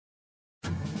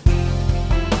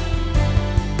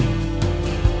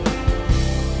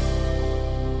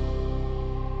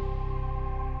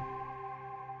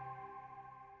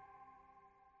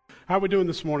How are we doing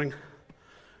this morning?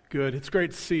 Good. It's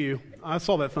great to see you. I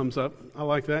saw that thumbs up. I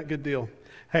like that. Good deal.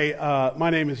 Hey, my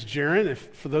name is Jaron.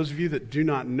 For those of you that do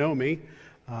not know me,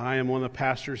 I am one of the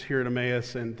pastors here at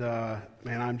Emmaus, and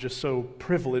man, I'm just so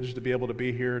privileged to be able to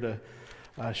be here to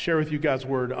share with you God's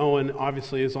Word. Owen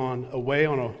obviously is away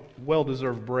on a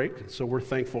well-deserved break, and so we're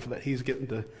thankful for that he's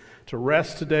getting to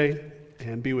rest today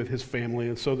and be with his family.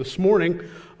 And so this morning,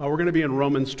 we're going to be in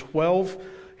Romans 12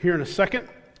 here in a second.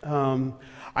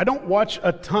 I don't watch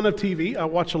a ton of TV. I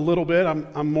watch a little bit.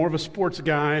 I'm more of a sports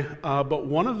guy. But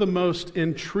one of the most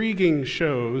intriguing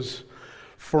shows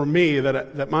for me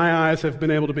that my eyes have been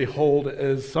able to behold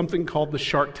is something called the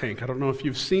Shark Tank. I don't know if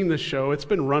you've seen this show. It's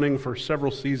been running for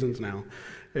several seasons now.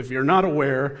 If you're not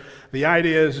aware, the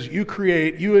idea is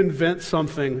you invent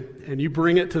something, and you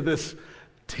bring it to this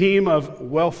team of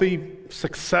wealthy,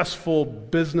 successful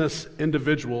business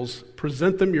individuals,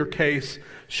 present them your case,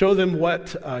 show them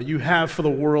what you have for the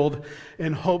world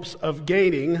in hopes of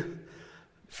gaining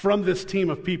from this team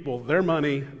of people their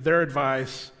money, their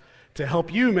advice, to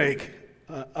help you make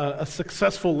a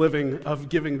successful living of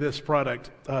giving this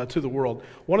product to the world.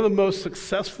 One of the most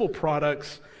successful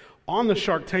products on the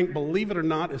Shark Tank, believe it or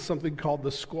not, is something called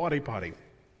the Squatty Potty.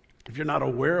 If you're not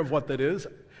aware of what that is,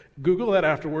 Google that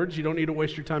afterwards. You don't need to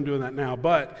waste your time doing that now.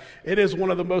 But it is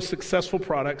one of the most successful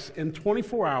products. In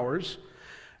 24 hours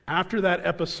after that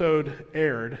episode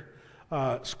aired,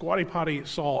 Squatty Potty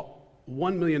saw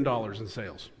 $1 million in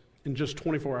sales in just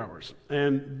 24 hours.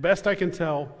 And best I can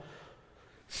tell,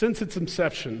 since its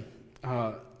inception,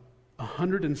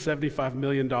 $175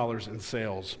 million in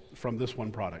sales from this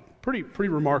one product. Pretty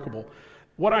remarkable.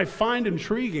 What I find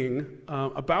intriguing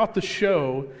about the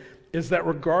show is that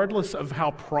regardless of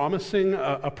how promising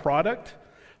a product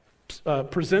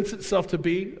presents itself to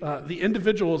be, the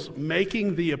individuals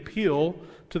making the appeal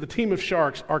to the team of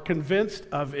sharks are convinced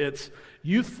of its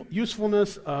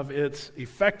usefulness, of its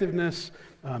effectiveness,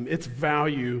 its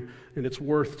value, and its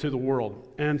worth to the world.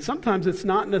 And sometimes it's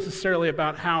not necessarily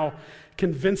about how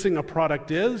convincing a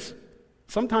product is.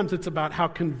 Sometimes it's about how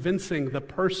convincing the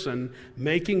person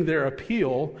making their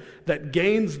appeal that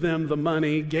gains them the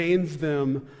money, gains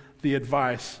them the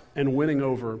advice, and winning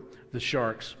over the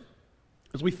sharks.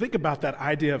 As we think about that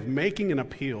idea of making an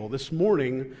appeal, this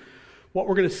morning, what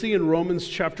we're going to see in Romans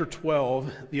chapter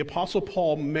 12, the Apostle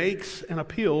Paul makes an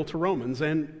appeal to Romans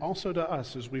and also to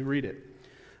us as we read it.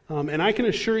 And I can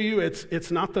assure you it's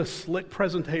not the slick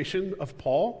presentation of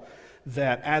Paul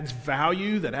that adds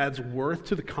value, that adds worth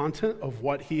to the content of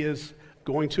what he is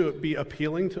going to be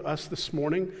appealing to us this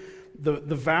morning.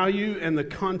 The value and the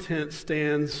content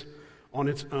stands on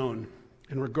its own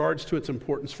in regards to its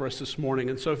importance for us this morning.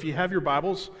 And so if you have your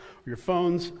Bibles or your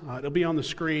phones, it'll be on the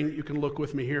screen. You can look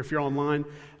with me here. If you're online,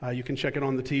 you can check it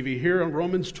on the TV. Here in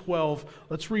Romans 12,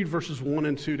 let's read verses 1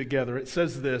 and 2 together. It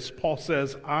says this, Paul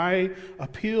says, I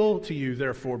appeal to you,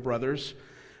 therefore, brothers,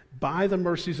 by the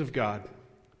mercies of God,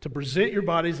 to present your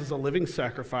bodies as a living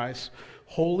sacrifice,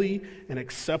 holy and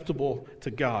acceptable to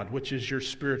God, which is your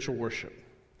spiritual worship.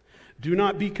 Do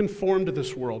not be conformed to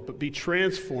this world, but be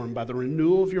transformed by the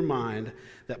renewal of your mind,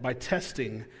 that by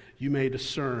testing you may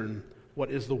discern what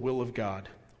is the will of God,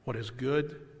 what is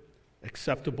good,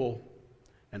 acceptable,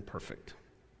 and perfect.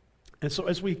 And so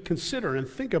as we consider and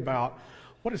think about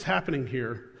what is happening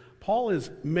here, Paul is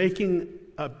making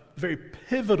a very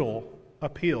pivotal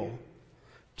appeal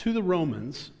to the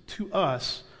Romans, to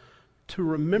us, to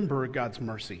remember God's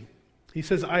mercy. He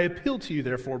says, I appeal to you,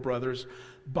 therefore, brothers,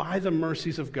 by the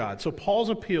mercies of God. So Paul's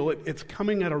appeal, it's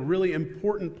coming at a really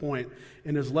important point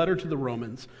in his letter to the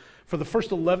Romans. For the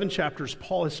first 11 chapters,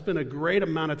 Paul has spent a great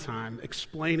amount of time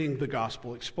explaining the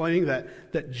gospel, explaining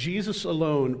that Jesus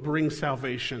alone brings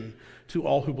salvation to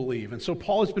all who believe. And so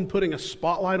Paul has been putting a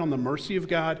spotlight on the mercy of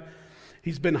God.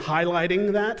 He's been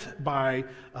highlighting that by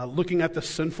looking at the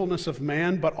sinfulness of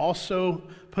man, but also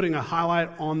putting a highlight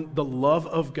on the love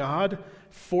of God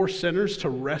for sinners to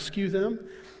rescue them.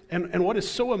 And what is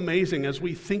so amazing as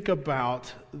we think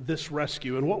about this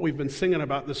rescue and what we've been singing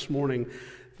about this morning,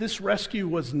 this rescue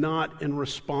was not in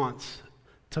response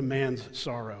to man's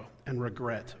sorrow and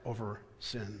regret over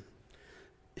sin.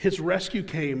 His rescue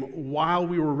came while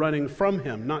we were running from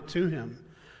him, not to him.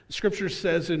 Scripture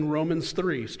says in Romans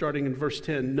 3, starting in verse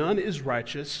 10, none is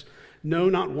righteous, no,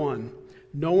 not one.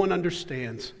 No one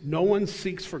understands. No one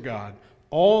seeks for God.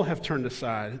 All have turned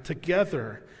aside.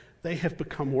 Together they have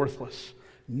become worthless.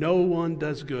 No one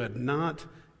does good, not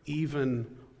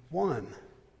even one.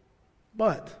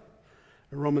 But,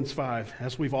 in Romans 5,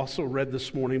 as we've also read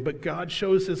this morning, but God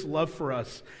shows his love for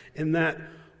us in that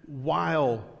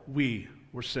while we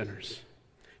were sinners,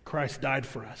 Christ died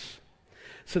for us.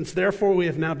 Since therefore we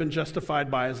have now been justified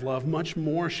by his love, much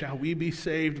more shall we be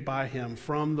saved by him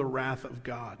from the wrath of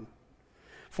God.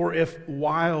 For if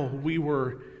while we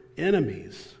were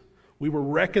enemies, we were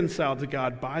reconciled to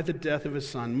God by the death of his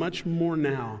Son, much more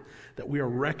now that we are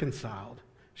reconciled,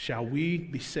 shall we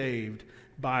be saved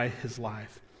by his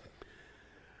life.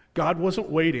 God wasn't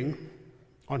waiting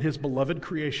on his beloved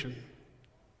creation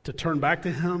to turn back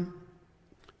to him,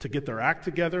 to get their act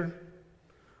together.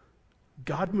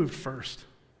 God moved first.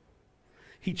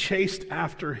 He chased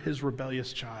after his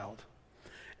rebellious child.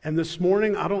 And this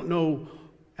morning, I don't know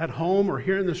at home or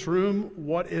here in this room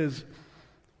what has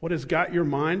got your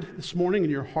mind this morning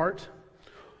and your heart,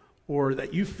 or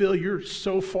that you feel you're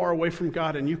so far away from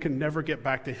God and you can never get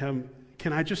back to him.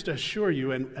 Can I just assure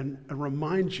you and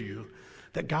remind you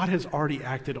that God has already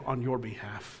acted on your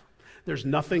behalf. There's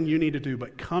nothing you need to do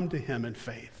but come to him in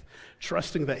faith,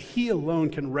 trusting that he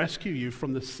alone can rescue you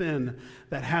from the sin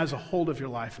that has a hold of your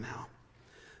life now.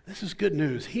 This is good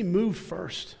news. He moved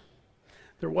first.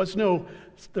 It was the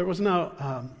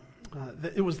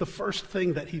first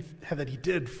thing that he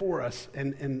did for us,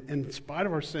 and in spite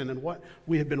of our sin and what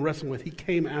we had been wrestling with, he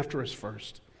came after us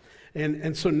first.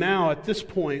 And so now at this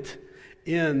point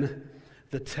in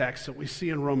the text that we see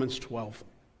in Romans 12,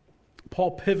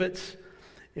 Paul pivots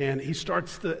and he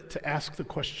starts to ask the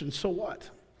question, so what?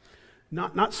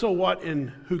 Not so what in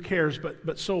who cares,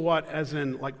 but so what as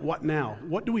in like what now?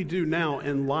 What do we do now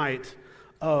in light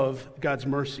of God's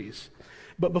mercies?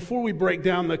 But before we break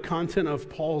down the content of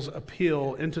Paul's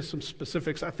appeal into some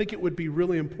specifics, I think it would be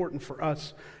really important for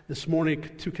us this morning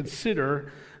to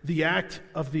consider the act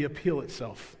of the appeal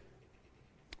itself,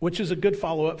 which is a good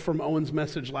follow-up from Owen's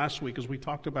message last week as we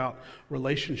talked about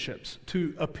relationships.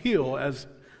 To appeal, as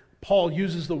Paul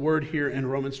uses the word here in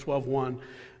Romans 12:1,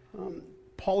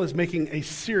 Paul is making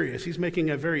he's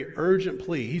making a very urgent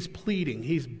plea. He's pleading,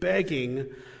 he's begging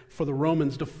for the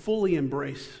Romans to fully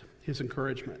embrace his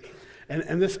encouragement.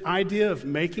 And this idea of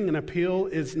making an appeal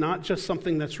is not just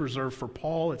something that's reserved for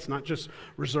Paul. It's not just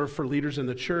reserved for leaders in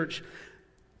the church.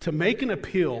 To make an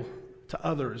appeal to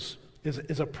others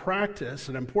is a practice,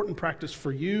 an important practice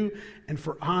for you and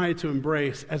for I to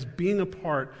embrace as being a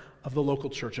part of the local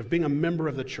church, of being a member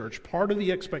of the church. Part of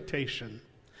the expectation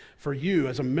for you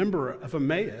as a member of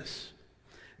Emmaus,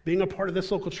 being a part of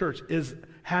this local church, is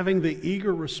having the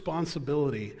eager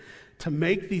responsibility to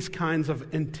make these kinds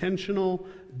of intentional,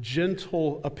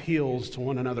 gentle appeals to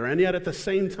one another, and yet at the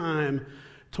same time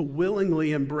to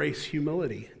willingly embrace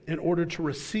humility in order to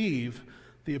receive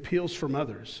the appeals from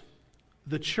others.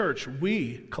 The church,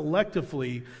 we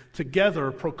collectively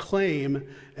together proclaim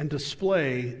and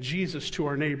display Jesus to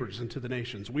our neighbors and to the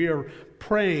nations. We are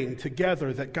praying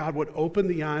together that God would open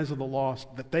the eyes of the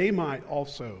lost, that they might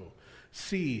also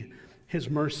see his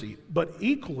mercy. But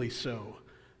equally so,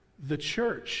 the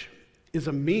church is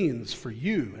a means for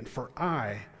you and for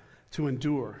I to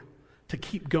endure, to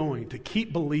keep going, to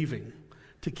keep believing,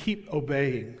 to keep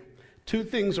obeying. Two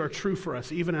things are true for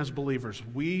us, even as believers.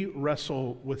 We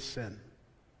wrestle with sin,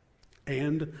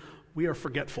 and we are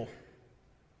forgetful.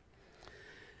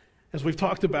 As we've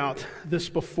talked about this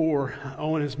before,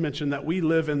 Owen has mentioned that we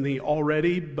live in the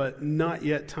already but not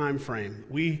yet time frame.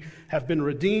 We have been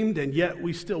redeemed, and yet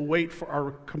we still wait for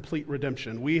our complete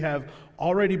redemption. We have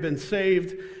already been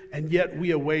saved, and yet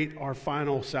we await our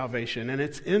final salvation. And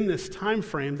it's in this time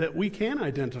frame that we can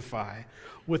identify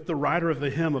with the writer of the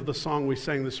hymn of the song we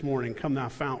sang this morning, Come Thou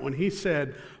Fount, when he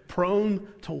said, prone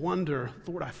to wonder,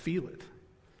 Lord, I feel it.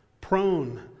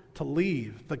 Prone to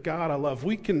leave the God I love.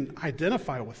 We can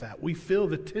identify with that. We feel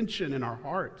the tension in our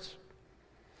hearts.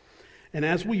 And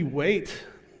as we wait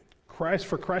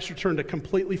for Christ's return to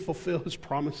completely fulfill his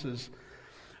promises,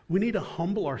 we need to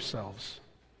humble ourselves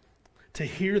to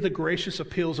hear the gracious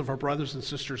appeals of our brothers and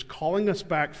sisters calling us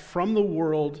back from the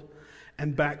world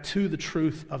and back to the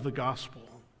truth of the gospel.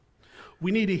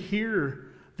 We need to hear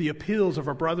the appeals of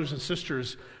our brothers and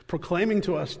sisters proclaiming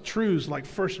to us truths like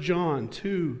 1 John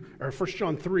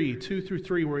 3, 2 through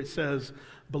 3, where it says,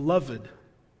 Beloved,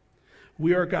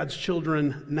 we are God's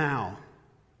children now,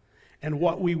 and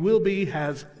what we will be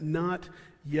has not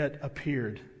yet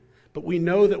appeared. But we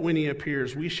know that when he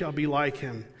appears, we shall be like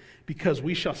him, because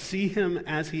we shall see him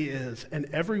as he is, and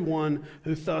everyone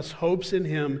who thus hopes in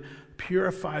him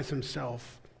purifies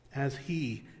himself as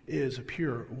he is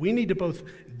pure. We need to both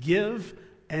give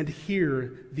and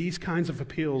hear these kinds of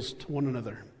appeals to one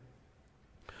another.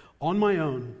 On my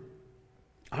own,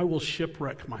 I will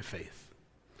shipwreck my faith.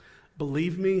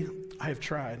 Believe me, I have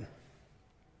tried.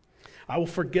 I will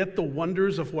forget the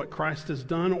wonders of what Christ has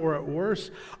done, or at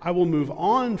worst, I will move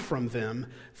on from them,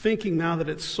 thinking now that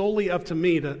it's solely up to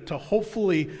me to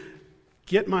hopefully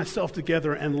get myself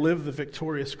together and live the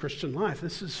victorious Christian life.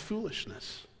 This is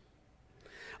foolishness.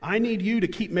 I need you to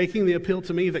keep making the appeal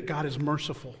to me that God is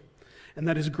merciful and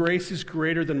that his grace is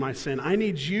greater than my sin. I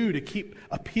need you to keep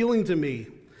appealing to me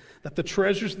that the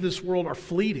treasures of this world are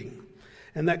fleeting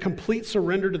and that complete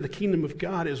surrender to the kingdom of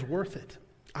God is worth it.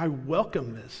 I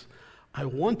welcome this. I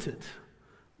want it,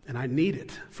 and I need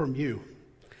it from you,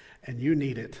 and you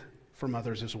need it from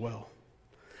others as well.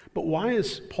 But why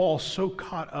is Paul so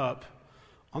caught up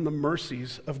on the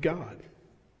mercies of God?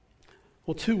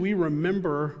 Well, too, we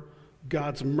remember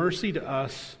God's mercy to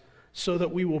us so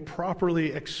that we will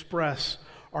properly express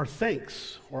our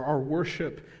thanks or our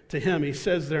worship to him. He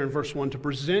says there in verse 1, to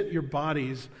present your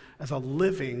bodies as a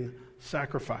living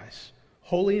sacrifice,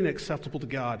 holy and acceptable to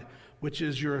God, which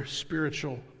is your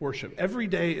spiritual worship. Every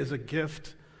day is a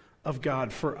gift of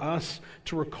God for us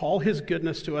to recall his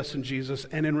goodness to us in Jesus,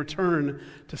 and in return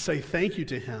to say thank you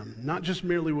to him, not just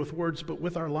merely with words, but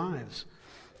with our lives.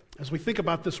 As we think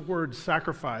about this word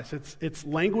sacrifice, it's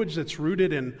language that's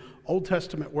rooted in Old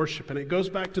Testament worship, and it goes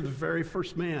back to the very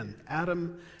first man,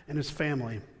 Adam and his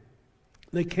family.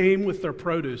 They came with their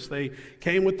produce, they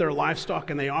came with their livestock,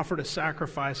 and they offered a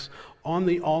sacrifice on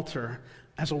the altar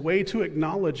as a way to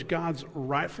acknowledge God's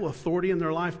rightful authority in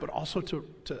their life, but also to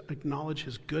acknowledge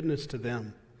his goodness to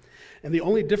them. And the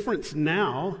only difference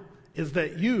now is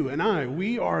that you and I,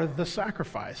 we are the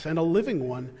sacrifice, and a living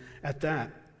one at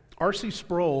that. R.C.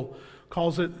 Sproul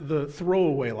calls it the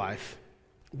throwaway life.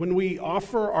 When we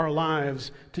offer our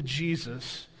lives to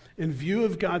Jesus in view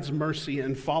of God's mercy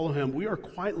and follow him, we are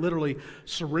quite literally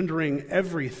surrendering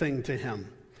everything to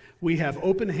him. We have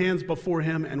open hands before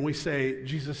him and we say,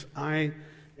 Jesus, I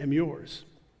am yours.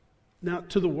 Now,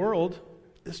 to the world,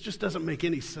 this just doesn't make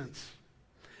any sense.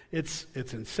 It's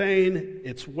insane,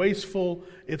 it's wasteful,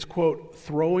 it's, quote,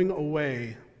 throwing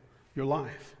away your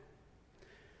life.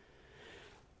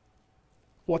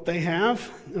 What they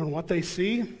have and what they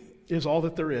see is all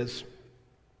that there is.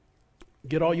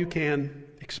 Get all you can,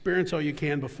 experience all you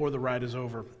can before the ride is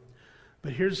over.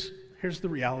 But here's the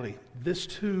reality. This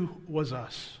too was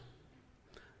us.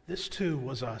 This too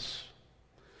was us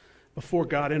before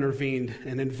God intervened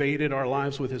and invaded our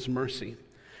lives with his mercy.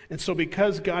 And so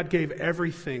because God gave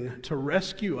everything to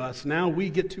rescue us, now we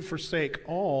get to forsake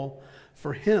all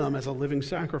for him as a living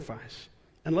sacrifice.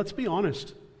 And let's be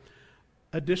honest.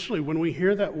 Additionally, when we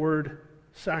hear that word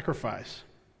sacrifice,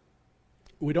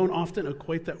 we don't often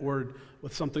equate that word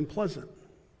with something pleasant.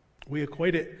 We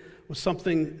equate it with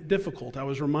something difficult. I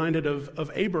was reminded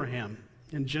of Abraham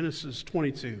in Genesis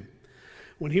 22.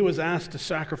 When he was asked to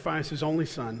sacrifice his only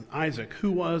son, Isaac,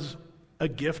 who was a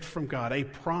gift from God, a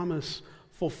promise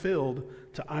fulfilled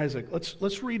to Isaac.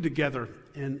 Let's read together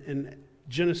in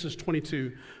Genesis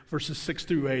 22, verses 6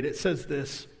 through 8. It says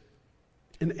this,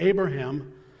 and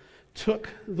Abraham took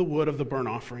the wood of the burnt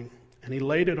offering, and he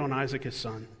laid it on Isaac his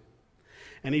son.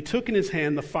 And he took in his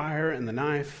hand the fire and the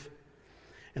knife,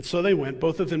 and so they went,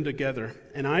 both of them together.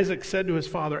 And Isaac said to his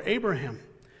father, Abraham,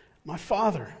 my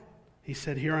father. He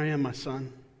said, here I am, my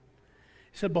son.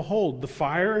 He said, behold, the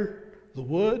fire, the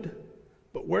wood,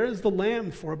 but where is the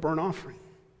lamb for a burnt offering?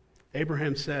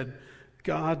 Abraham said,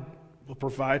 God will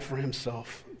provide for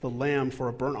himself the lamb for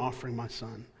a burnt offering, my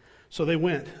son. So they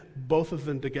went, both of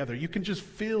them together. You can just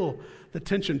feel the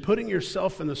tension, putting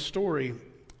yourself in the story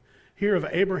here of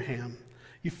Abraham.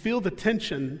 You feel the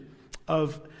tension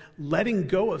of letting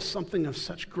go of something of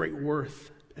such great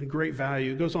worth and great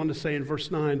value. It goes on to say in verse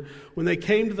 9, when they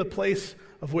came to the place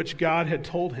of which God had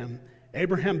told him,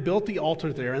 Abraham built the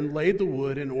altar there and laid the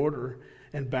wood in order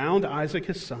and bound Isaac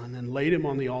his son and laid him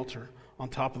on the altar on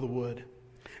top of the wood.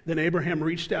 Then Abraham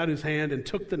reached out his hand and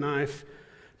took the knife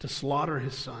to slaughter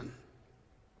his son.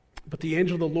 But the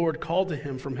angel of the Lord called to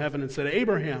him from heaven and said,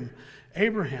 Abraham,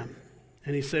 Abraham.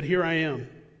 And he said, here I am.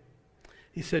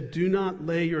 He said, do not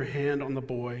lay your hand on the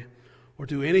boy or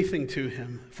do anything to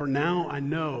him, for now I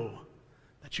know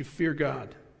that you fear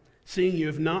God, seeing you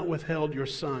have not withheld your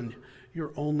son,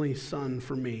 your only son,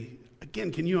 from me.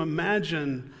 Again, can you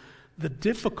imagine the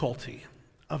difficulty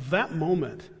of that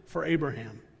moment for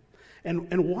Abraham?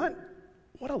 And what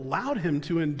allowed him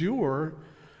to endure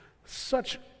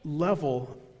such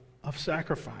level of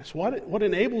sacrifice? What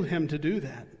enabled him to do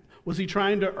that? Was he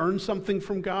trying to earn something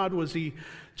from God? Was he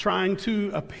trying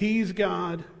to appease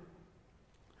God?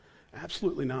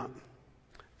 Absolutely not.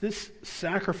 This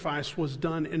sacrifice was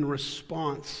done in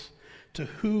response to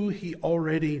who he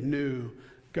already knew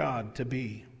God to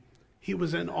be. He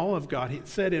was in awe of God. He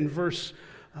said in verse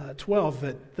 12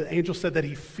 that the angel said that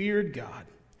he feared God.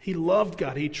 He loved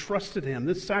God. He trusted him.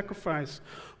 This sacrifice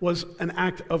was an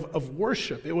act of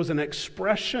worship. It was an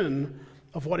expression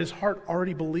of what his heart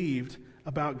already believed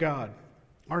about God.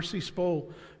 R.C.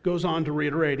 Sproul goes on to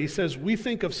reiterate. He says, we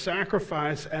think of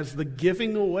sacrifice as the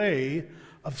giving away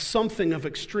of something of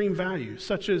extreme value,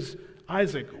 such as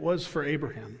Isaac was for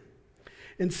Abraham.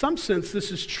 In some sense,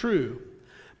 this is true,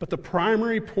 but the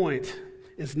primary point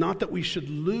is not that we should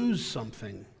lose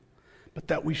something, but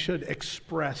that we should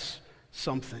express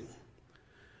something.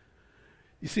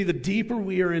 You see, the deeper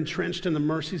we are entrenched in the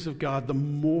mercies of God, the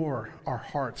more our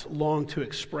hearts long to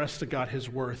express to God His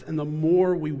worth, and the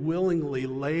more we willingly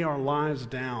lay our lives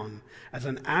down as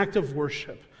an act of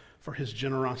worship for His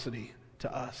generosity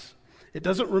to us. It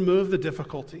doesn't remove the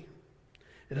difficulty.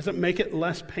 It doesn't make it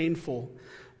less painful,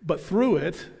 but through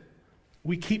it,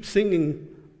 we keep singing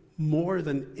more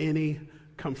than any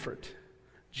comfort.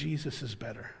 Jesus is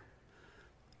better.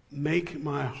 Make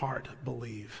my heart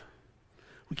believe.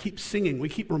 We keep singing, we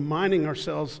keep reminding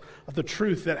ourselves of the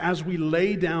truth that as we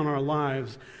lay down our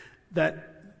lives,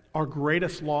 that our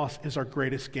greatest loss is our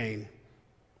greatest gain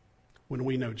when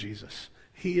we know Jesus.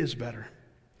 He is better.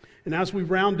 And as we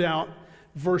round out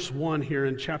verse 1 here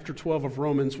in chapter 12 of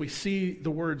Romans, we see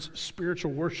the words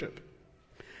spiritual worship.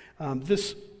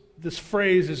 This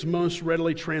phrase is most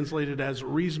readily translated as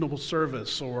reasonable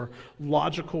service or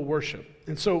logical worship.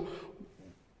 And so,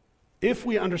 if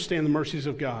we understand the mercies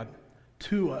of God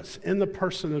to us in the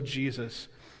person of Jesus,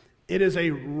 it is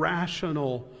a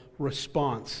rational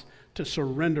response to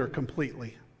surrender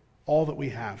completely all that we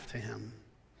have to Him.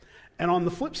 And on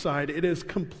the flip side, it is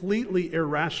completely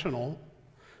irrational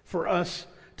for us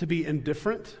to be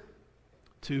indifferent,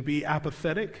 to be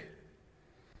apathetic,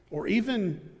 or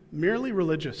even merely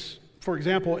religious. For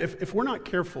example, if we're not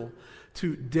careful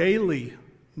to daily,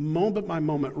 moment by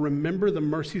moment, remember the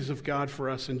mercies of God for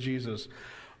us in Jesus,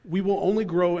 we will only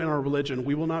grow in our religion.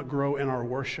 We will not grow in our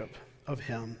worship of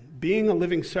Him. Being a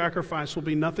living sacrifice will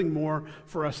be nothing more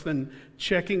for us than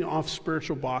checking off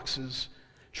spiritual boxes,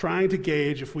 trying to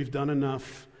gauge if we've done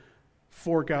enough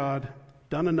for God,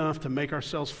 done enough to make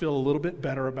ourselves feel a little bit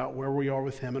better about where we are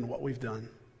with Him and what we've done.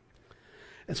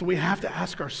 And so we have to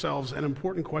ask ourselves an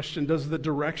important question: does the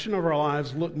direction of our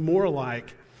lives look more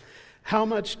like, how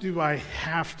much do I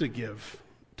have to give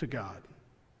to God?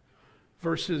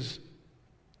 Versus,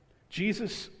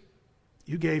 Jesus,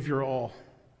 you gave your all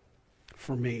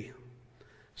for me,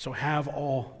 so have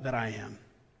all that I am.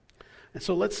 And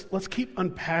so let's keep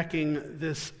unpacking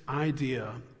this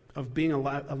idea of being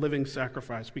a living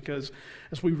sacrifice, because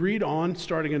as we read on,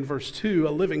 starting in verse 2, a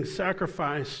living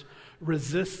sacrifice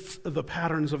resists the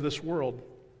patterns of this world.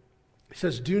 He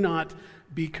says, do not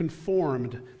be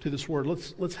conformed to this word.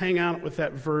 Let's hang out with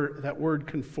that word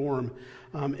conform.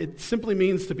 It simply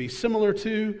means to be similar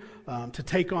to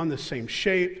take on the same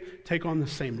shape, take on the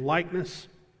same likeness.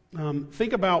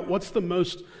 Think about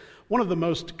one of the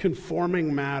most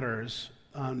conforming matters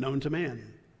known to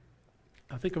man.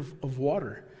 I think of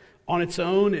water. On its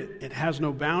own, it has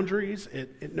no boundaries,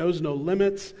 it knows no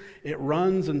limits, it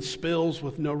runs and spills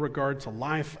with no regard to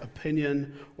life,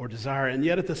 opinion, or desire. And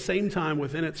yet at the same time,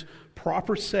 within its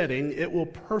proper setting, it will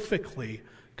perfectly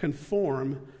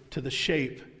conform to the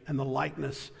shape and the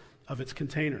likeness of its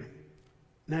container.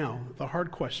 Now, the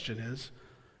hard question is,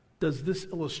 does this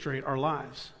illustrate our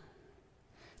lives?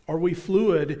 Are we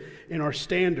fluid in our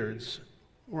standards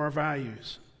or our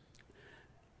values?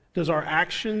 Does our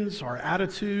actions, our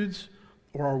attitudes,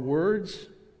 or our words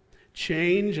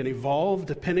change and evolve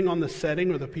depending on the setting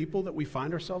or the people that we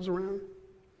find ourselves around?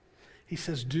 He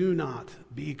says, do not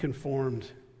be conformed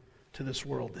to this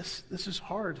world. This is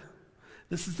hard.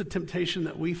 This is the temptation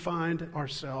that we find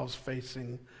ourselves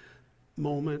facing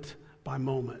moment by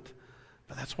moment.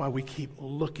 But that's why we keep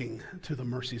looking to the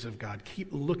mercies of God. Keep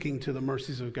looking to the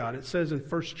mercies of God. It says in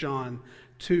 1 John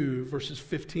 2, verses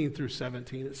 15 through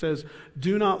 17, it says,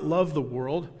 do not love the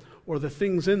world or the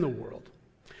things in the world.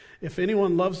 If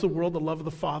anyone loves the world, the love of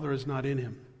the Father is not in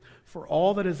him. For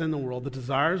all that is in the world, the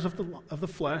desires of the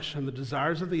flesh and the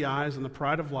desires of the eyes and the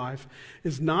pride of life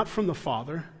is not from the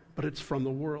Father, but it's from the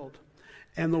world.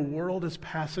 And the world is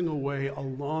passing away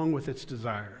along with its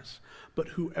desires. But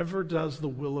whoever does the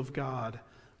will of God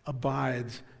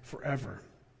abides forever.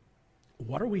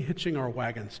 What are we hitching our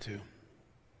wagons to?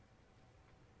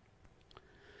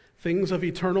 Things of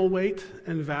eternal weight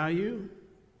and value,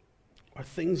 or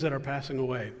things that are passing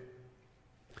away?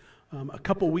 A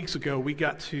couple weeks ago, we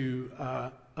got to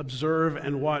observe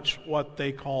and watch what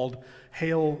they called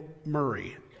Hail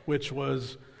Murray, which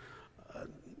was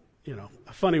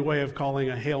a funny way of calling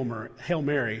a Hail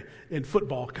Mary in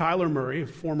football. Kyler Murray,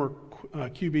 former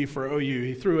QB for OU,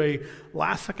 he threw a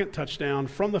last-second touchdown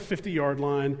from the 50-yard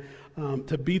line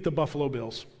to beat the Buffalo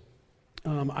Bills.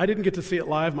 I didn't get to see it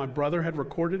live. My brother had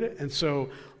recorded it, and so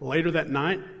later that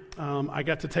night, I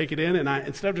got to take it in, and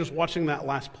instead of just watching that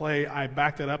last play, I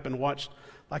backed it up and watched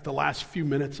like the last few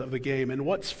minutes of the game. And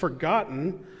what's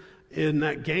forgotten in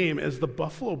that game is the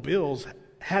Buffalo Bills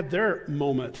had their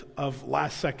moment of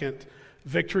last-second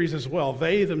victories as well.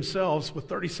 They themselves, with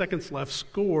 30 seconds left,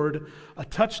 scored a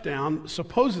touchdown,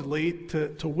 supposedly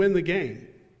to win the game.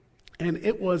 And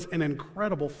it was an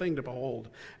incredible thing to behold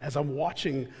as I'm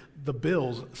watching the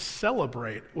Bills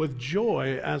celebrate with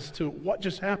joy as to what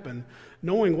just happened,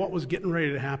 knowing what was getting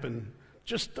ready to happen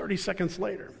just 30 seconds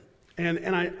later.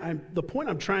 And the point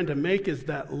I'm trying to make is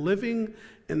that living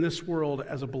in this world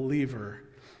as a believer,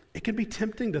 it can be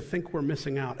tempting to think we're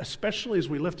missing out, especially as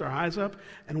we lift our eyes up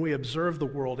and we observe the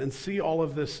world and see all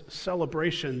of this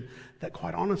celebration that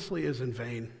quite honestly is in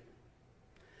vain.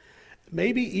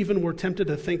 Maybe even we're tempted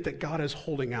to think that God is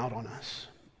holding out on us.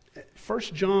 1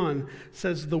 John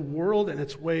says the world and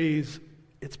its ways,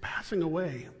 it's passing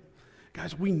away.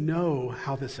 Guys, we know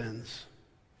how this ends.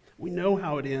 We know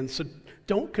how it ends. So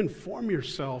don't conform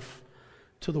yourself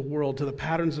to the world, to the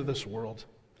patterns of this world.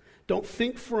 Don't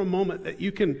think for a moment that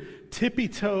you can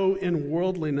tippy-toe in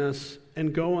worldliness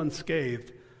and go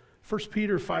unscathed. 1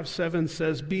 Peter 5:7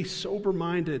 says, be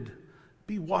sober-minded,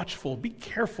 be watchful, be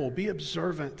careful, be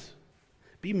observant.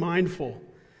 Be mindful.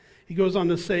 He goes on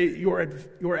to say,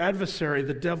 your adversary,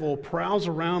 the devil, prowls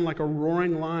around like a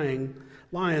roaring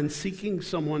lion seeking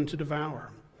someone to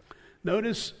devour.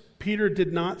 Notice Peter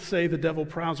did not say the devil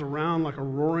prowls around like a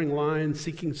roaring lion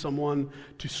seeking someone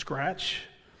to scratch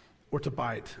or to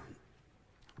bite,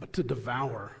 but to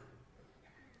devour.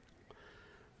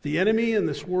 The enemy in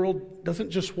this world doesn't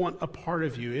just want a part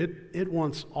of you, it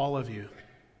wants all of you.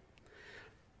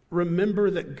 Remember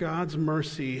that God's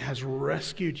mercy has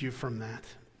rescued you from that.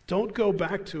 Don't go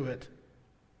back to it.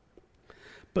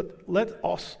 But let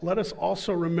us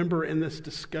also remember in this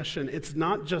discussion, it's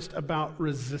not just about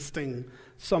resisting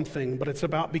something, but it's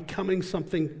about becoming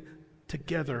something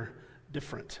together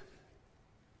different.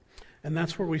 And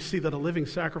that's where we see that a living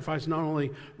sacrifice not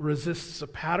only resists the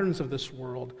patterns of this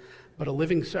world, but a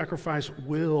living sacrifice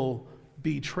will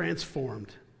be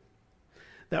transformed.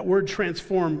 That word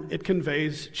transform, it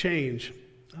conveys change.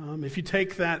 If you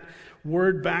take that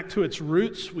word back to its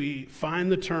roots, we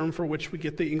find the term for which we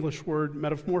get the English word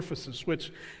metamorphosis, which,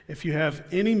 if you have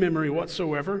any memory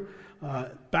whatsoever,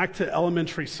 back to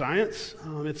elementary science,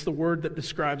 it's the word that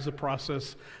describes the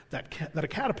process that a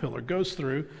caterpillar goes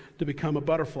through to become a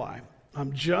butterfly.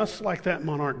 Just like that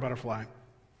monarch butterfly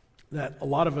that a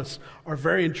lot of us are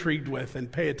very intrigued with and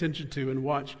pay attention to and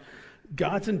watch.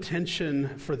 God's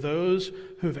intention for those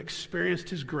who have experienced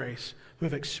His grace, who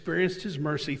have experienced His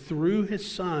mercy through His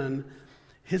Son,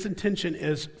 His intention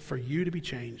is for you to be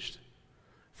changed,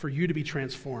 for you to be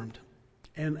transformed.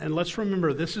 And let's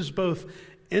remember, this is both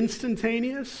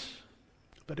instantaneous,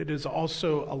 but it is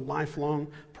also a lifelong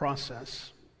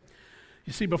process.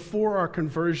 You see, before our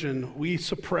conversion, we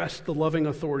suppressed the loving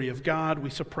authority of God. We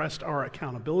suppressed our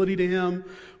accountability to Him.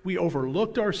 We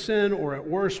overlooked our sin, or at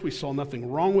worst, we saw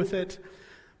nothing wrong with it.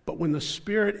 But when the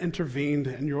Spirit intervened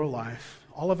in your life,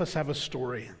 all of us have a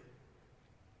story.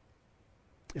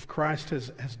 If Christ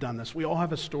has done this, we all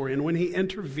have a story. And when He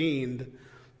intervened,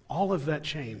 all of that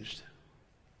changed.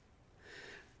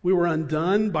 We were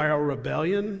undone by our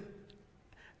rebellion,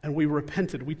 and we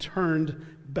repented. We turned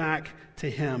back to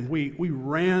Him. We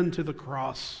ran to the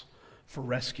cross for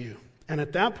rescue. And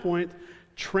at that point,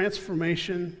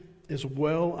 transformation is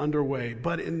well underway,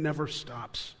 but it never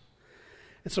stops.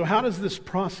 And so how does this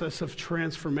process of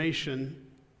transformation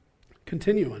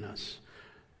continue in us?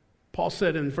 Paul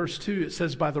said in verse 2, it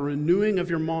says, by the renewing of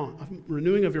your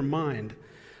mind.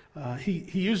 He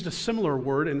used a similar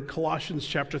word in Colossians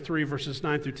chapter 3, verses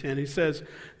 9 through 10. He says,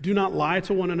 do not lie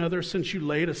to one another, since you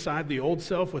laid aside the old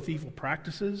self with evil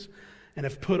practices and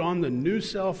have put on the new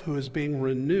self, who is being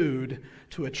renewed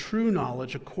to a true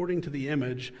knowledge according to the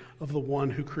image of the one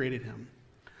who created him.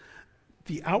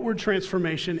 The outward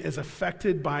transformation is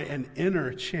affected by an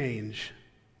inner change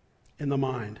in the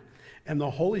mind. And the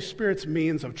Holy Spirit's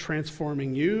means of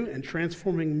transforming you and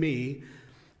transforming me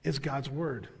is God's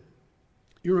Word.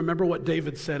 You remember what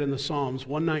David said in the Psalms,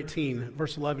 119,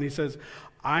 verse 11. He says,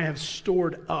 I have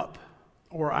stored up,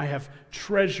 or I have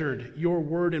treasured your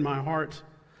word in my heart,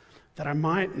 that I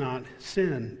might not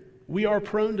sin. We are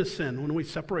prone to sin when we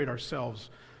separate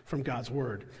ourselves from God's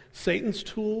word. Satan's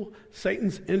tool,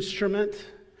 Satan's instrument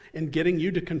in getting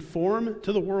you to conform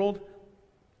to the world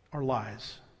are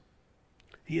lies.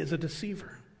 He is a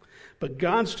deceiver. But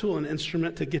God's tool and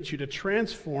instrument to get you to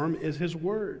transform is His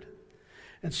word.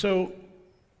 And so,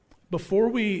 before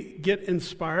we get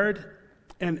inspired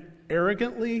and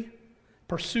arrogantly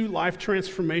pursue life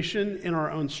transformation in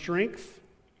our own strength,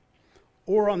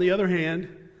 Or on the other hand,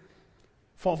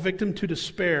 fall victim to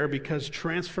despair because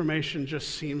transformation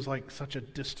just seems like such a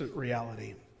distant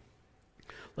reality.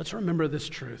 Let's remember this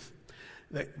truth,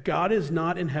 that God is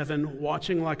not in heaven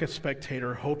watching like a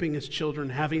spectator, hoping his children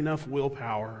have enough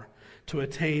willpower to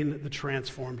attain the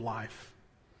transformed life.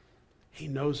 He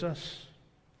knows us.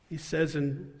 He says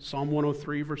in Psalm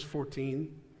 103, verse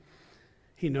 14,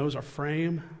 he knows our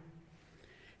frame.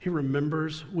 He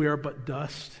remembers we are but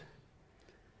dust.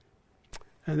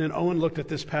 And then Owen looked at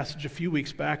this passage a few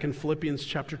weeks back in Philippians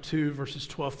chapter 2, verses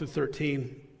 12 through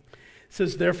 13. It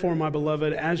says, "Therefore, my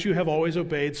beloved, as you have always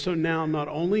obeyed, so now, not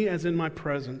only as in my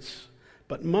presence,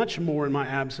 but much more in my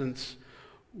absence,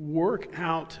 work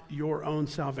out your own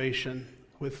salvation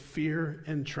with fear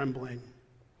and trembling.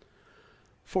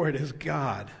 For it is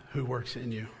God who works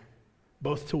in you,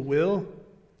 both to will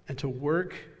and to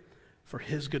work for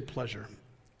his good pleasure."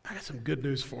 I got some good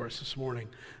news for us this morning.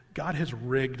 God has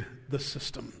rigged the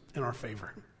system in our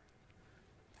favor.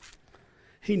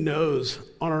 He knows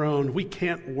on our own we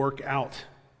can't work out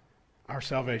our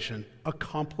salvation,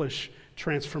 accomplish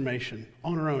transformation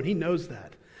on our own. He knows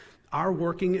that. Our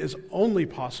working is only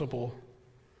possible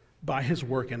by his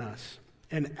work in us.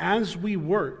 And as we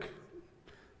work,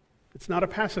 it's not a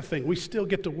passive thing. We still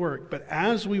get to work. But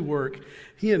as we work,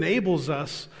 he enables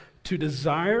us to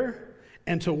desire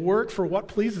and to work for what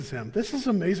pleases him. This is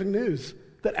amazing news,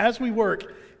 that as we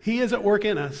work, he is at work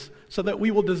in us so that we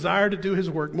will desire to do his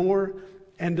work more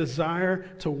and desire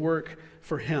to work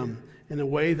for him in a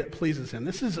way that pleases him.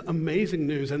 This is amazing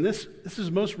news, and this is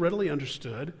most readily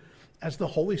understood as the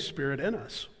Holy Spirit in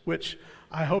us, which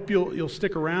I hope you'll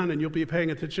stick around and you'll be paying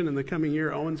attention in the coming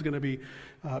year. Owen's going to be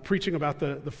preaching about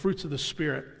the fruits of the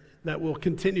Spirit that will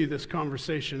continue this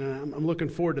conversation, and I'm looking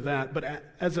forward to that. But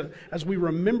as we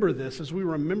remember this, as we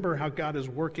remember how God is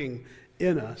working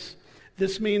in us,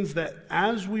 this means that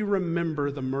as we remember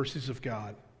the mercies of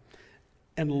God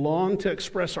and long to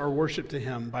express our worship to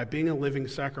him by being a living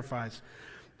sacrifice,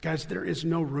 guys, there is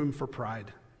no room for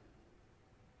pride.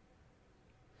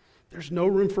 There's no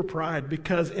room for pride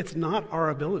because it's not our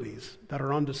abilities that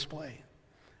are on display.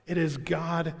 It is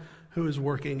God who is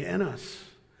working in us.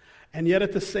 And yet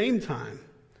at the same time,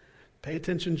 pay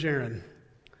attention, Jaron,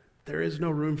 there is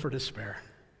no room for despair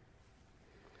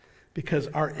because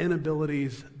our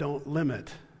inabilities don't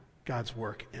limit God's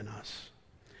work in us.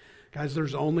 Guys,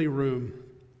 there's only room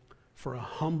for a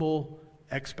humble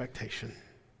expectation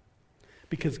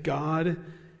because God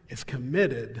is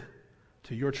committed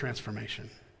to your transformation.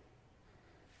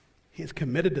 He is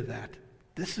committed to that.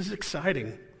 This is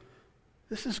exciting.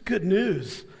 This is good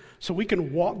news. So we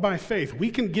can walk by faith. We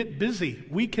can get busy.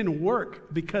 We can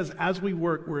work because as we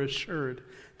work, we're assured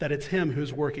that it's him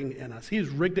who's working in us. He has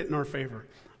rigged it in our favor.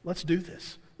 Let's do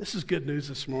this. This is good news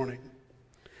this morning.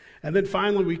 And then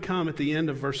finally, we come at the end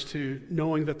of verse 2,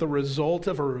 knowing that the result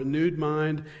of a renewed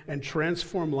mind and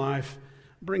transformed life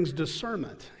brings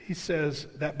discernment. He says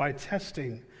that by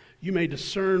testing, you may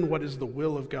discern what is the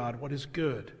will of God, what is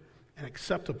good and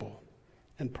acceptable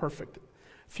and perfect.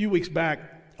 A few weeks back,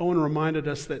 Owen reminded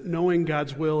us that knowing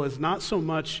God's will is not so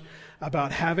much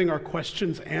about having our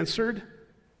questions answered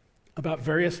about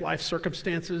various life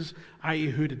circumstances, i.e.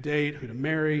 who to date, who to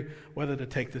marry, whether to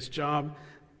take this job.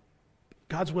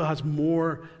 God's will has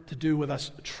more to do with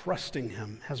us trusting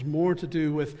him, has more to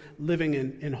do with living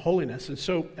in holiness. And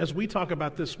so as we talk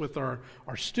about this with our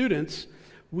students,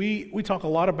 we talk a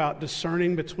lot about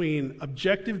discerning between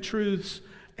objective truths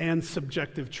and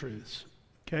subjective truths.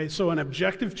 Okay, so an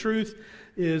objective truth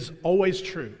is always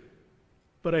true,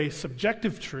 but a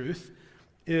subjective truth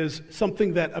is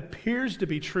something that appears to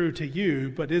be true to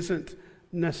you, but isn't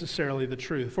necessarily the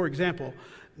truth. For example,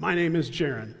 my name is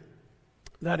Jaron.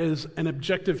 That is an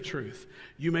objective truth.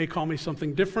 You may call me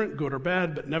something different, good or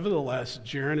bad, but nevertheless,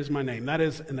 Jaron is my name. That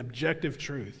is an objective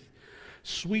truth.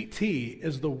 Sweet tea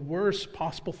is the worst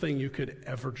possible thing you could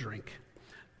ever drink.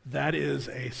 That is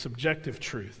a subjective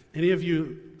truth. Any of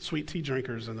you sweet tea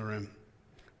drinkers in the room?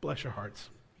 Bless your hearts.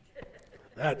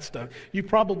 That stuff. You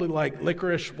probably like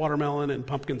licorice, watermelon, and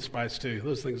pumpkin spice too.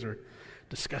 Those things are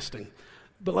disgusting.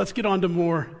 But let's get on to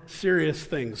more serious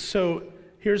things. So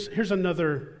here's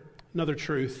another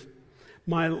truth.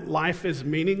 My life is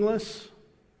meaningless.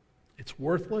 It's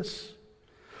worthless.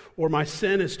 Or my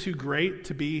sin is too great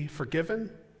to be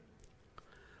forgiven.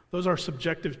 Those are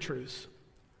subjective truths.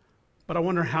 But I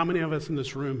wonder how many of us in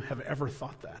this room have ever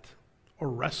thought that or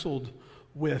wrestled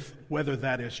with whether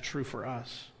that is true for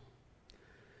us.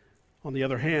 On the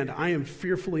other hand, I am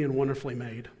fearfully and wonderfully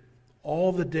made.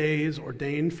 All the days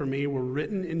ordained for me were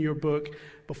written in your book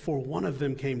before one of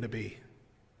them came to be.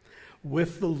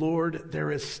 With the Lord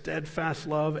there is steadfast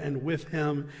love, and with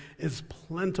him is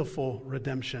plentiful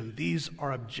redemption. These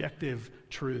are objective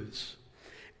truths.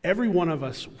 Every one of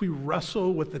us, we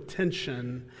wrestle with the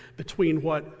tension between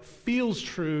what feels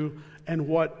true and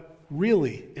what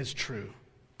really is true.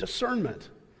 Discernment.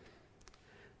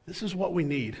 This is what we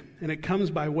need, and it comes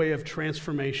by way of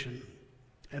transformation.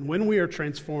 And when we are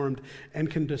transformed and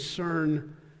can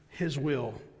discern his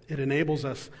will, it enables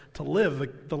us to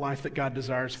live the life that God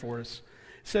desires for us.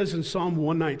 It says in Psalm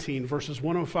 119, verses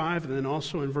 105, and then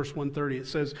also in verse 130, it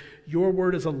says, "Your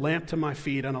word is a lamp to my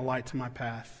feet and a light to my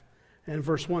path." And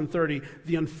verse 130,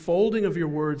 "The unfolding of your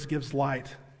words gives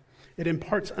light. It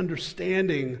imparts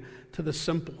understanding to the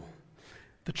simple."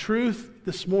 The truth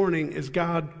this morning is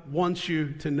God wants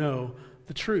you to know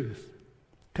the truth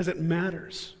because it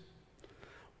matters.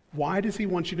 Why does he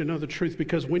want you to know the truth?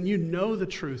 Because when you know the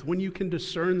truth, when you can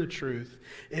discern the truth,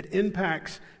 it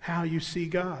impacts how you see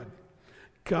God.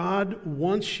 God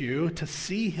wants you to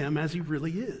see him as he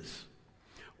really is.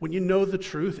 When you know the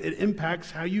truth, it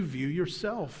impacts how you view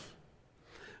yourself.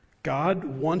 God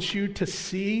wants you to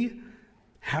see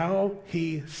how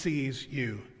he sees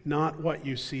you, not what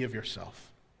you see of yourself.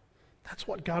 That's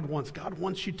what God wants. God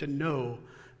wants you to know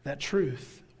that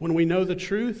truth. When we know the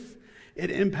truth, it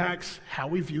impacts how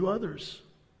we view others.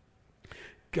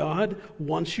 God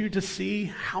wants you to see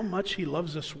how much he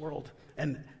loves this world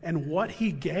and what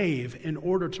he gave in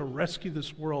order to rescue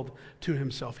this world to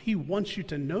himself. He wants you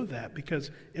to know that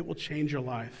because it will change your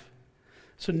life.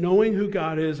 So knowing who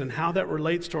God is and how that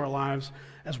relates to our lives,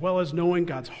 as well as knowing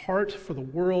God's heart for the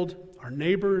world, our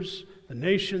neighbors, the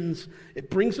nations, it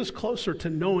brings us closer to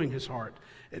knowing his heart.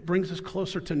 It brings us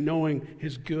closer to knowing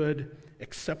his good,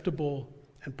 acceptable,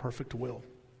 and perfect will.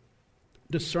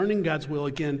 Discerning God's will,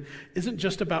 again, isn't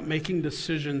just about making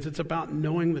decisions. It's about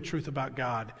knowing the truth about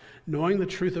God, knowing the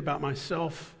truth about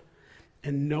myself,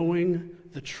 and knowing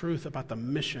the truth about the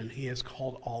mission he has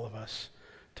called all of us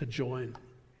to join.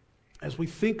 As we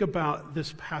think about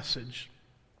this passage,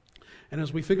 and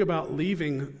as we think about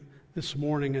leaving this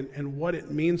morning and what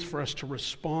it means for us to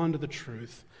respond to the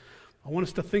truth, I want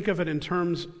us to think of it in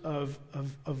terms of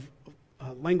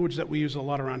language that we use a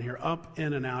lot around here, up,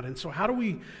 in, and out. And so how do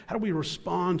we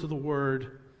respond to the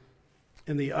word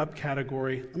in the up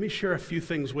category? Let me share a few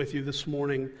things with you this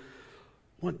morning.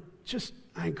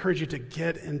 I encourage you to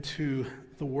get into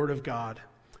the Word of God,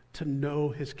 to know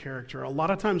his character. A lot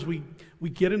of times we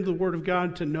get into the Word of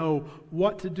God to know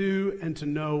what to do and to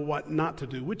know what not to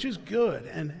do, which is good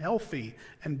and healthy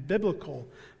and biblical.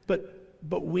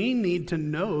 But we need to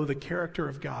know the character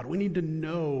of God. We need to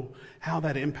know how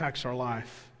that impacts our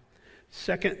life.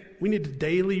 Second, we need to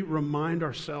daily remind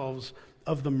ourselves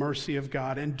of the mercy of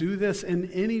God and do this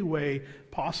in any way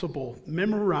possible.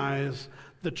 Memorize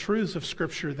the truths of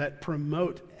Scripture that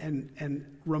promote and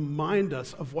remind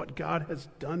us of what God has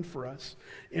done for us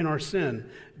in our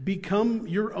sin. Become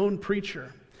your own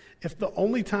preacher. If the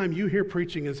only time you hear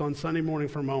preaching is on Sunday morning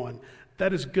from Owen,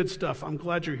 that is good stuff. I'm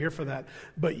glad you're here for that.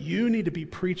 But you need to be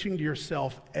preaching to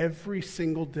yourself every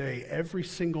single day, every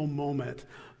single moment,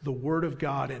 the Word of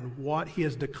God and what he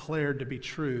has declared to be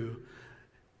true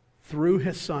through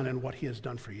his Son and what he has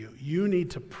done for you. You need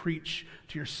to preach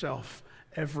to yourself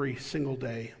every single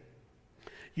day.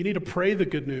 You need to pray the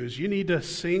good news. You need to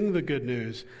sing the good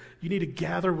news. You need to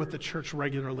gather with the church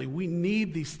regularly. We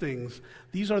need these things.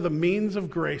 These are the means of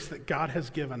grace that God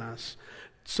has given us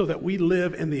so that we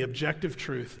live in the objective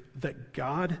truth that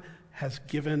God has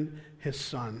given his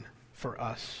Son for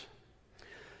us.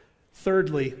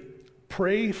 Thirdly,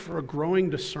 pray for a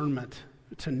growing discernment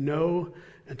to know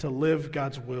and to live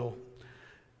God's will.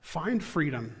 Find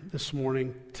freedom this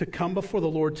morning to come before the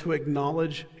Lord to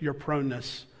acknowledge your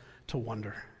proneness to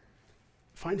wonder.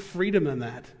 Find freedom in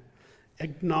that.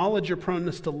 Acknowledge your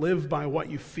proneness to live by what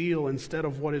you feel instead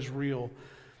of what is real.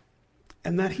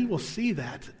 And that he will see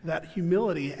that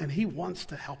humility, and he wants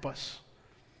to help us.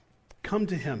 Come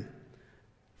to him.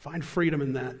 Find freedom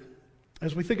in that.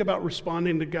 As we think about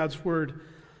responding to God's word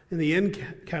in the in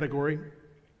category,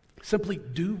 simply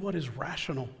do what is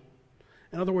rational.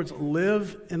 In other words,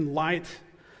 live in light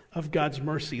of God's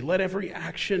mercy. Let every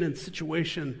action and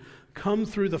situation come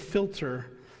through the filter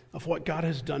of what God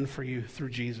has done for you through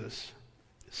Jesus.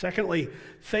 Secondly,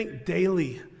 think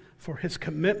daily for his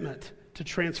commitment to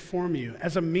transform you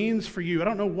as a means for you. I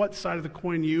don't know what side of the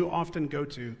coin you often go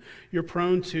to. You're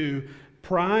prone to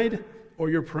pride or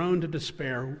you're prone to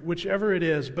despair, whichever it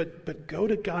is, but go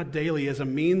to God daily as a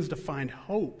means to find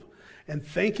hope and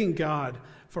thanking God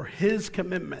for his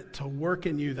commitment to work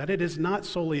in you, that it is not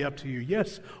solely up to you.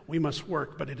 Yes, we must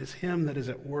work, but it is him that is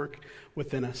at work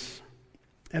within us.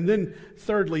 And then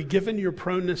thirdly, given your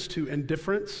proneness to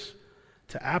indifference,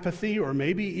 to apathy, or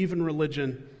maybe even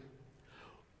religion,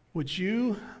 would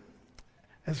you,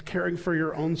 as caring for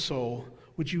your own soul,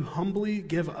 would you humbly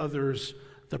give others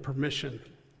the permission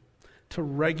to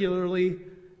regularly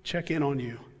check in on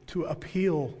you, to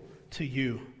appeal to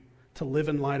you, to live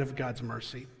in light of God's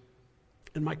mercy?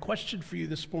 And my question for you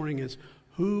this morning is,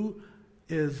 who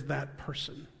is that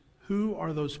person? Who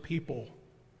are those people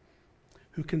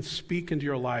who can speak into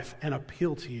your life and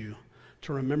appeal to you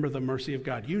to remember the mercy of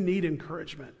God? You need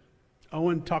encouragement.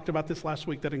 Owen talked about this last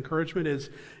week, that encouragement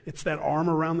it's that arm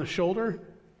around the shoulder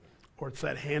or it's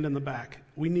that hand in the back.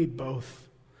 We need both.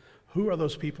 Who are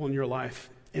those people in your life?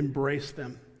 Embrace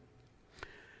them.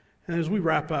 And as we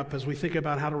wrap up, as we think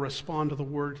about how to respond to the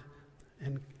word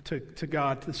and to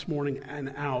God this morning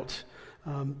and out,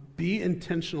 be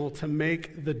intentional to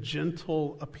make the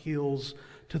gentle appeals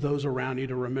to those around you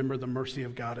to remember the mercy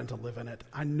of God and to live in it.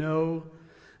 I know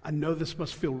this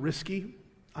must feel risky.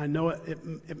 I know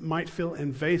it might feel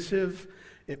invasive.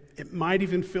 It might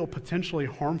even feel potentially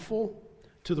harmful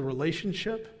to the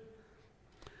relationship.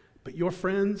 But your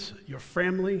friends, your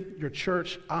family, your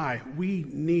church, we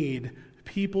need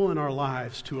people in our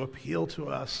lives to appeal to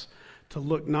us, to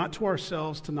look not to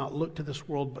ourselves, to not look to this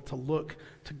world, but to look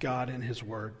to God and His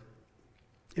Word.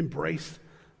 Embrace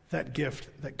that gift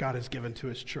that God has given to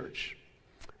His church.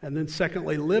 And then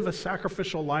secondly, live a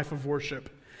sacrificial life of worship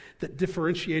that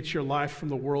differentiates your life from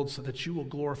the world so that you will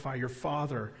glorify your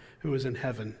Father who is in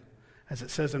heaven, as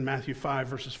it says in Matthew 5,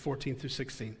 verses 14 through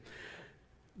 16.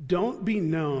 Don't be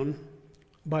known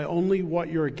by only what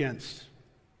you're against,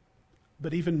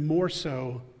 but even more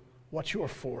so, what you are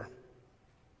for.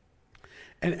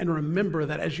 And remember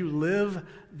that as you live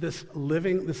this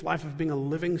life of being a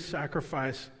living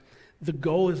sacrifice, the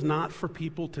goal is not for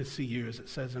people to see you, as it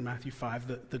says in Matthew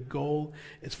 5. The goal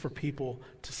is for people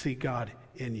to see God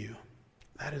in you.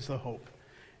 That is the hope,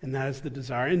 and that is the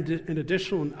desire. In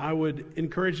addition, I would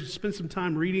encourage you to spend some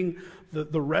time reading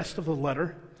the rest of the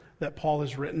letter that Paul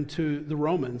has written to the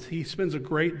Romans. He spends a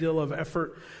great deal of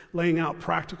effort laying out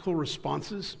practical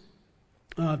responses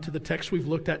to the text we've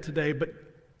looked at today, but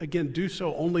again, do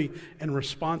so only in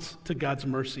response to God's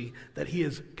mercy, that He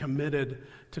is committed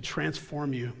to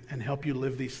transform you and help you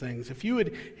live these things. If you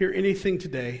would hear anything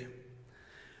today,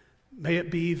 may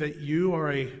it be that you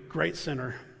are a great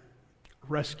sinner,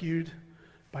 rescued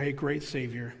by a great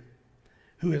Savior,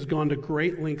 who has gone to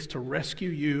great lengths to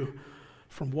rescue you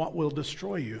from what will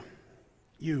destroy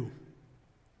you.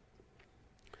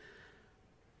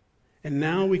 And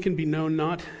now we can be known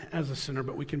not as a sinner,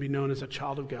 but we can be known as a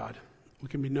child of God. We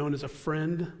can be known as a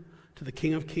friend to the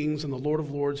King of Kings and the Lord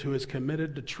of Lords, who is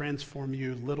committed to transform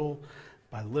you little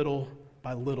by little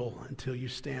by little until you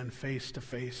stand face to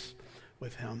face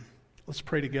with Him. Let's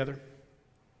pray together.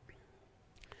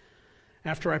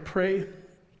 After I pray,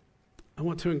 I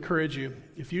want to encourage you.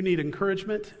 If you need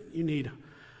encouragement, you need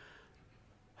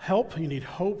help, you need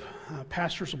hope,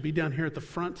 pastors will be down here at the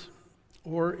front.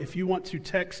 Or if you want to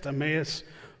text Emmaus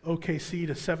OKC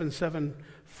to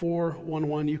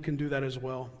 77411, you can do that as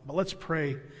well. But let's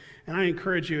pray. And I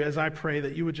encourage you, as I pray,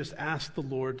 that you would just ask the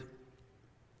Lord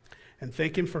and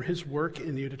thank Him for His work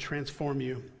in you to transform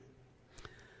you.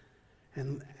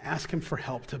 And ask Him for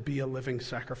help to be a living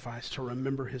sacrifice, to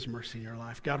remember His mercy in your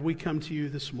life. God, we come to you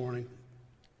this morning,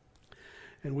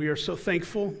 and we are so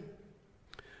thankful,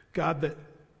 God, that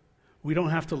we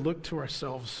don't have to look to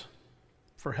ourselves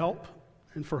for help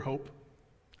and for hope.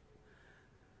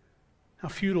 How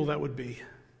futile that would be.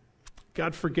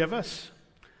 God, forgive us.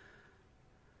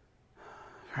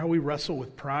 How we wrestle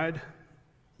with pride,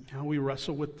 how we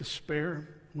wrestle with despair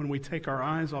when we take our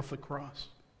eyes off the cross.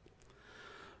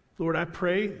 Lord, I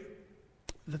pray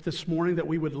that this morning that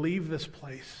we would leave this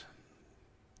place,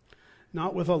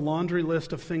 not with a laundry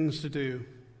list of things to do,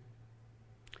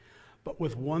 but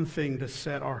with one thing to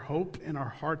set our hope in our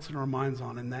hearts and our minds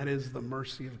on, and that is the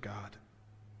mercy of God.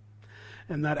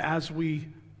 And that as we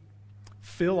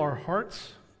fill our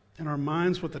hearts and our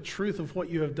minds with the truth of what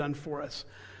you have done for us,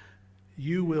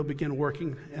 you will begin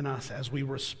working in us as we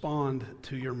respond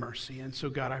to your mercy. And so,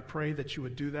 God, I pray that you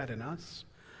would do that in us.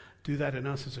 Do that in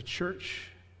us as a church,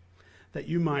 that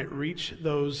you might reach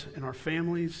those in our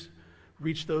families,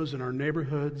 reach those in our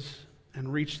neighborhoods,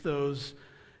 and reach those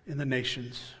in the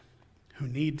nations who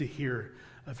need to hear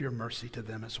of your mercy to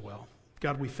them as well.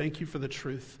 God, we thank you for the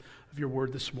truth of your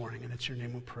word this morning, and it's your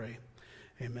name we pray.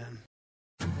 Amen.